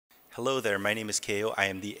Hello there, my name is Kayo. I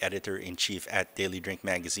am the editor-in-chief at Daily Drink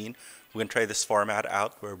Magazine. We're going to try this format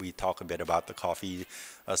out where we talk a bit about the coffee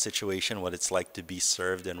situation, what it's like to be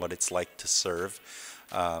served, and what it's like to serve.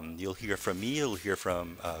 You'll hear from me, you'll hear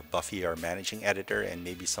from Buffy, our managing editor, and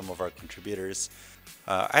maybe some of our contributors.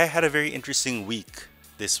 I had a very interesting week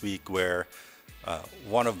this week where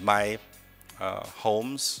one of my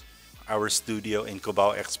homes, our studio in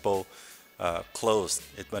Cubao Expo, closed.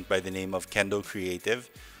 It went by the name of Kendo Creative.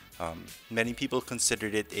 Many people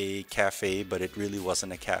considered it a cafe, but it really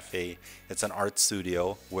wasn't a cafe. It's an art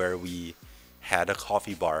studio where we had a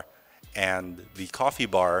coffee bar. And the coffee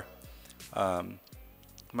bar,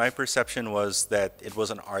 my perception was that it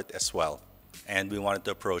was an art as well. And we wanted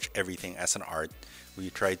to approach everything as an art.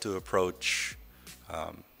 We tried to approach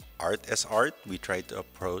art as art. We tried to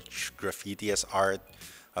approach graffiti as art,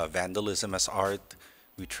 vandalism as art.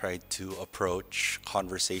 We tried to approach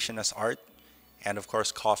conversation as art, and of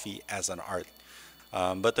course, coffee as an art.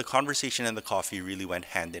 But the conversation and the coffee really went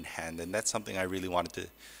hand in hand, and that's something I really wanted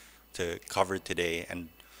to cover today. And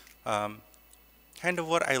kind of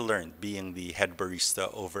what I learned being the head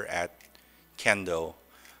barista over at Kendo,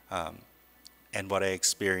 um, and what I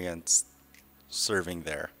experienced serving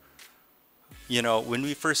there. When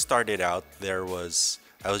we first started out, I was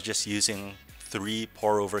just using three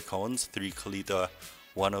pour over cones, three Kalita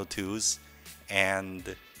 102s,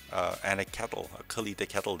 and a kettle, a Kalita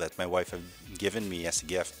kettle that my wife had given me as a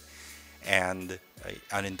gift, and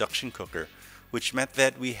an induction cooker, which meant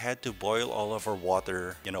that we had to boil all of our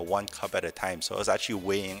water, 1 cup at a time. So I was actually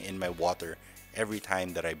weighing in my water every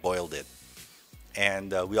time that I boiled it.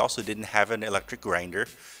 And we also didn't have an electric grinder,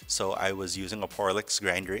 so I was using a Porlex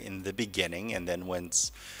grinder in the beginning, and then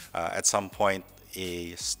once at some point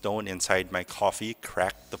a stone inside my coffee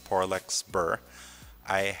cracked the Porlex burr,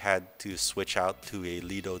 I had to switch out to a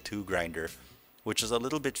Lido 2 grinder, which is a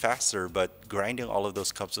little bit faster, but grinding all of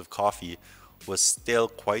those cups of coffee was still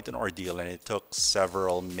quite an ordeal, and it took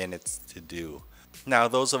several minutes to do. Now,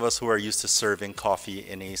 those of us who are used to serving coffee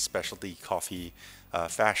in a specialty coffee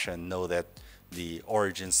fashion know that the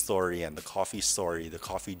origin story and the coffee story, the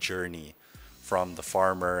coffee journey from the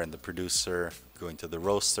farmer and the producer going to the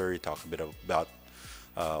roaster, you talk a bit about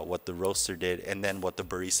what the roaster did, and then what the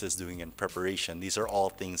barista is doing in preparation. These are all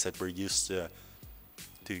things that we're used to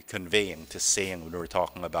conveying, to saying when we're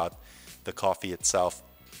talking about the coffee itself.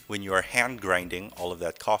 When you are hand grinding all of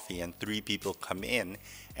that coffee and three people come in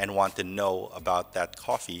and want to know about that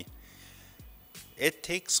coffee, it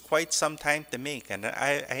takes quite some time to make. And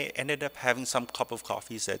I ended up having some cup of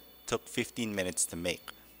coffees that took 15 minutes to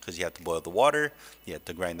make because you had to boil the water, you had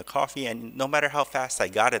to grind the coffee, and no matter how fast I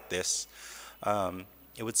got at this,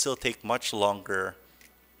 it would still take much longer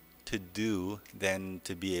to do than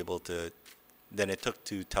it took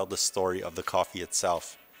to tell the story of the coffee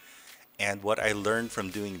itself. And what I learned from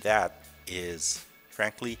doing that is,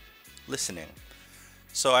 frankly, listening.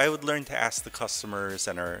 So I would learn to ask the customers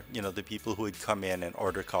and the people who would come in and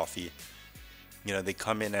order coffee. They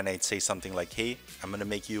come in and I'd say something like, "Hey, I'm gonna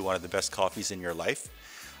make you one of the best coffees in your life,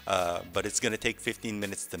 but it's gonna take 15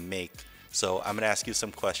 minutes to make. So I'm gonna ask you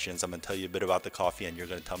some questions. I'm gonna tell you a bit about the coffee, and you're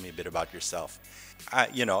gonna tell me a bit about yourself."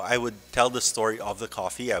 I would tell the story of the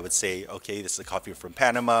coffee. I would say, "Okay, this is a coffee from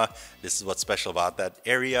Panama. This is what's special about that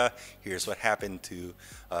area. Here's what happened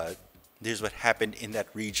in that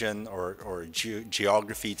region or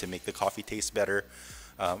geography to make the coffee taste better,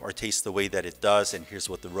 or taste the way that it does. And here's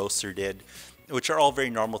what the roaster did," which are all very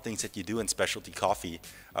normal things that you do in specialty coffee,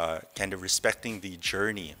 kind of respecting the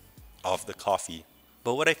journey of the coffee.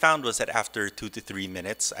 But what I found was that after 2 to 3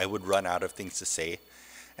 minutes, I would run out of things to say.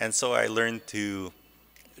 And so I learned to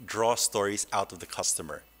draw stories out of the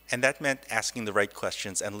customer. And that meant asking the right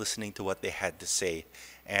questions and listening to what they had to say.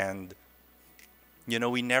 And,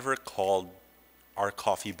 we never called our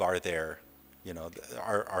coffee bar there,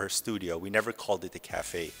 our studio, we never called it a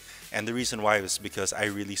cafe. And the reason why was because I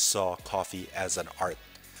really saw coffee as an art.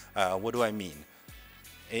 What do I mean?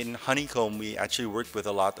 In Honeycomb, we actually worked with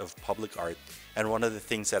a lot of public art. And one of the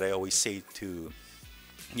things that I always say to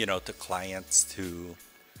clients, to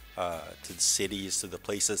the cities, to the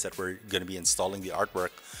places that we're going to be installing the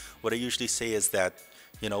artwork, what I usually say is that,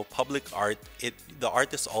 public art, the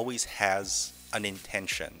artist always has an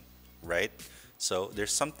intention, right? So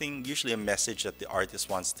there's something, usually a message that the artist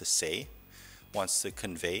wants to say, wants to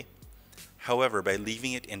convey. However, by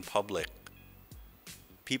leaving it in public,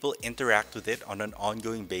 people interact with it on an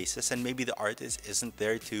ongoing basis, and maybe the artist isn't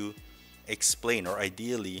there to explain, or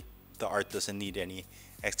ideally, the art doesn't need any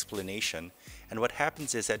explanation. And what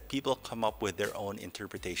happens is that people come up with their own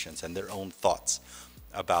interpretations and their own thoughts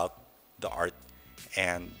about the art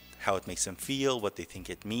and how it makes them feel, what they think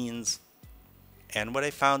it means. And what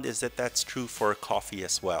I found is that that's true for coffee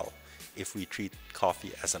as well, if we treat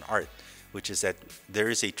coffee as an art, which is that there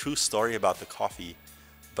is a true story about the coffee,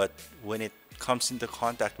 but when it comes into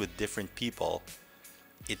contact with different people,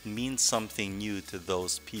 it means something new to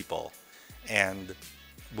those people. And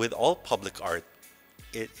with all public art,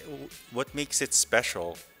 it what makes it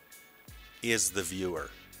special is the viewer.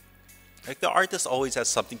 Like the artist always has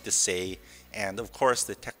something to say, and of course,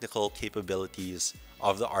 the technical capabilities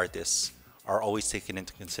of the artists are always taken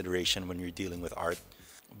into consideration when you're dealing with art.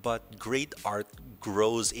 But great art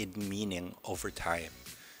grows in meaning over time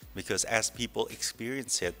because as people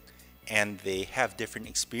experience it and they have different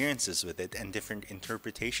experiences with it and different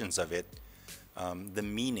interpretations of it, the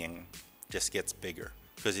meaning just gets bigger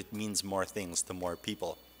because it means more things to more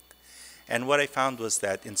people. And what I found was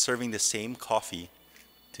that in serving the same coffee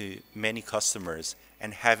to many customers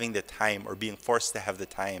and having the time or being forced to have the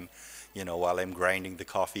time, while I'm grinding the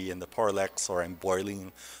coffee in the Porlex or I'm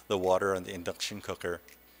boiling the water on the induction cooker,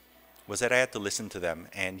 was that I had to listen to them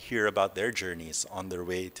and hear about their journeys on their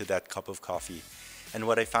way to that cup of coffee. And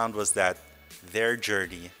what I found was that their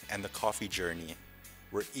journey and the coffee journey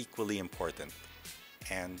were equally important.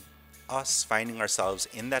 And us finding ourselves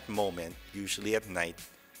in that moment, usually at night,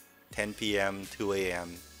 10 p.m., 2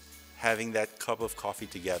 a.m., having that cup of coffee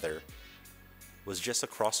together was just a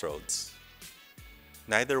crossroads.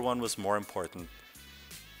 Neither one was more important.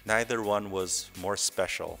 Neither one was more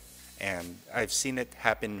special. And I've seen it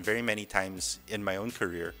happen very many times in my own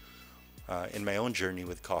career, in my own journey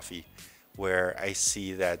with coffee, where I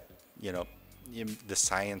see that, the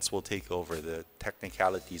science will take over, the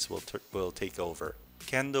technicalities will take over.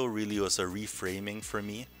 Kendo really was a reframing for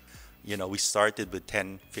me. We started with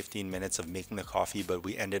 10, 15 minutes of making the coffee, but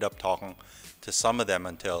we ended up talking to some of them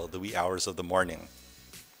until the wee hours of the morning.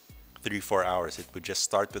 3, 4 hours. It would just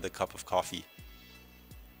start with a cup of coffee.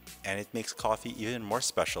 And it makes coffee even more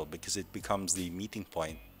special because it becomes the meeting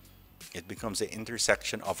point. It becomes the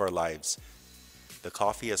intersection of our lives. The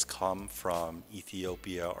coffee has come from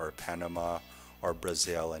Ethiopia or Panama or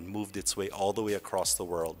Brazil and moved its way all the way across the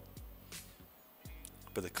world.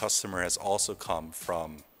 But the customer has also come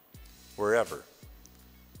from wherever,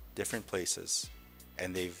 different places,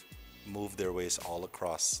 and they've moved their ways all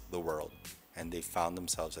across the world. And they found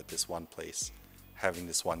themselves at this one place, having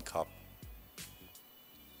this one cup.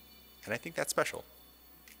 And I think that's special.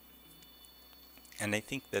 And I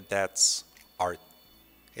think that that's art.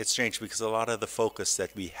 It's strange because a lot of the focus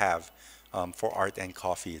that we have for art and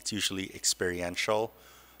coffee, it's usually experiential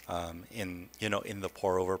in the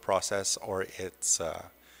pour over process, or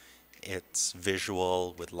it's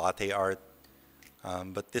visual with latte art.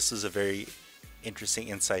 But this is a very interesting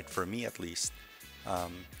insight for me, at least,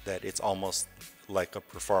 that it's almost like a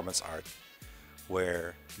performance art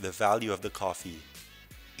where the value of the coffee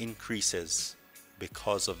increases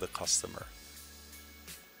because of the customer,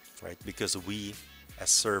 right? Because we as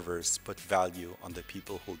servers put value on the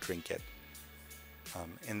people who drink it,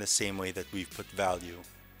 in the same way that we've put value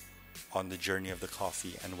on the journey of the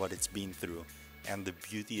coffee and what it's been through and the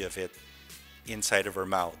beauty of it inside of our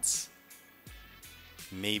mouths.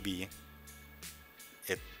 Maybe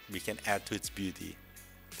we can add to its beauty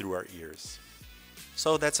through our ears.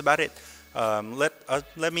 So that's about it.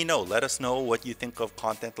 Let me know. Let us know what you think of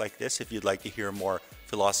content like this. If you'd like to hear more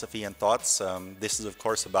philosophy and thoughts, this is of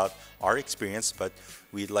course about our experience, but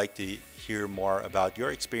we'd like to hear more about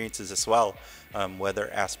your experiences as well, whether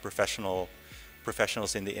as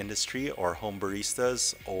professionals in the industry or home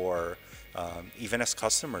baristas, or even as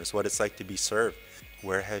customers, what it's like to be served.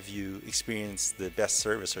 Where have you experienced the best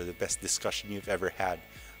service or the best discussion you've ever had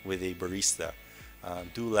with a barista?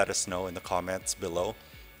 Do let us know in the comments below.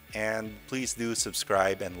 And please do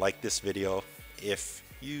subscribe and like this video if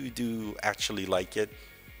you do actually like it.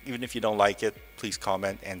 Even if you don't like it, please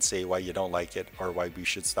comment and say why you don't like it or why we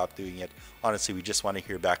should stop doing it. Honestly, we just want to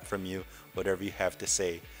hear back from you, whatever you have to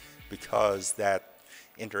say, because that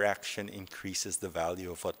interaction increases the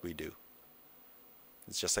value of what we do.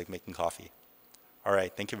 It's just like making coffee. All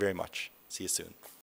right, thank you very much. See you soon.